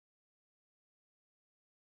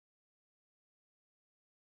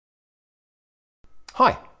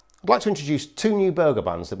Hi, I'd like to introduce two new burger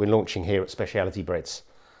buns that we're launching here at Speciality Breads.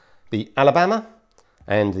 The Alabama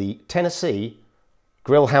and the Tennessee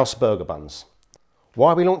Grillhouse burger buns.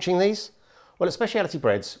 Why are we launching these? Well, at Speciality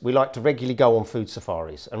Breads, we like to regularly go on food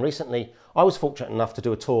safaris, and recently I was fortunate enough to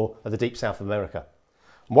do a tour of the deep South of America.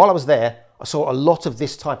 And while I was there, I saw a lot of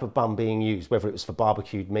this type of bun being used, whether it was for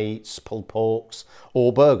barbecued meats, pulled porks,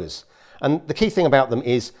 or burgers. And the key thing about them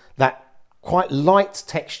is that quite light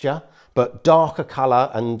texture, but darker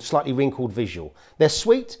colour and slightly wrinkled visual. They're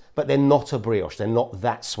sweet, but they're not a brioche. They're not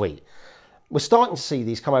that sweet. We're starting to see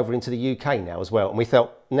these come over into the UK now as well, and we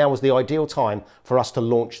felt now was the ideal time for us to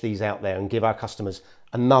launch these out there and give our customers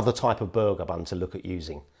another type of burger bun to look at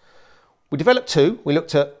using. We developed two. We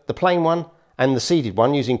looked at the plain one and the seeded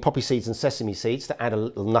one using poppy seeds and sesame seeds to add a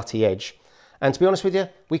little nutty edge. And to be honest with you,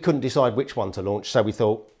 we couldn't decide which one to launch, so we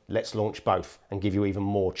thought, let's launch both and give you even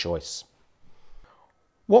more choice.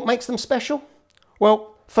 What makes them special?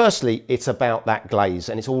 Well, firstly, it's about that glaze,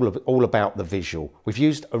 and it's all about the visual. We've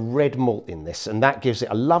used a red malt in this, and that gives it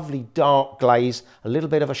a lovely dark glaze, a little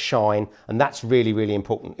bit of a shine, and that's really, really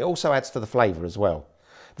important. It also adds to the flavour as well.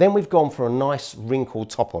 Then we've gone for a nice wrinkled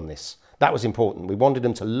top on this. That was important. We wanted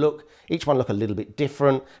them to look, each one look a little bit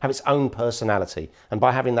different, have its own personality, and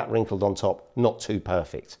by having that wrinkled on top, not too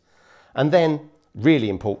perfect. And then, really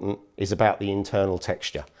important, is about the internal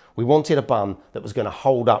texture. We wanted a bun that was going to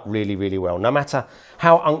hold up really, really well. No matter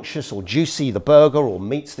how unctuous or juicy the burger or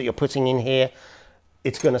meats that you're putting in here,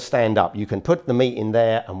 it's going to stand up. You can put the meat in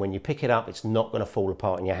there, and when you pick it up, it's not going to fall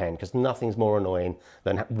apart in your hand, because nothing's more annoying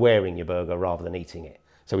than wearing your burger rather than eating it.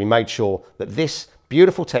 So we made sure that this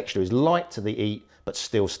beautiful texture is light to the eat, but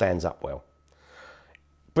still stands up well.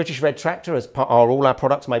 British Red Tractor are all our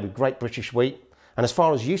products made with great British wheat. And as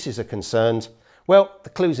far as uses are concerned, well, the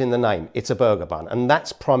clue's in the name. It's a burger bun, and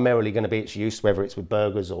that's primarily going to be its use, whether it's with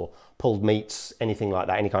burgers or pulled meats, anything like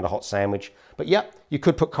that, any kind of hot sandwich. But yeah, you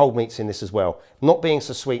could put cold meats in this as well. Not being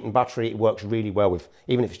so sweet and buttery, it works really well with,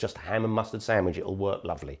 even if it's just a ham and mustard sandwich, it'll work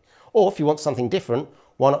lovely. Or if you want something different,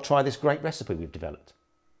 why not try this great recipe we've developed?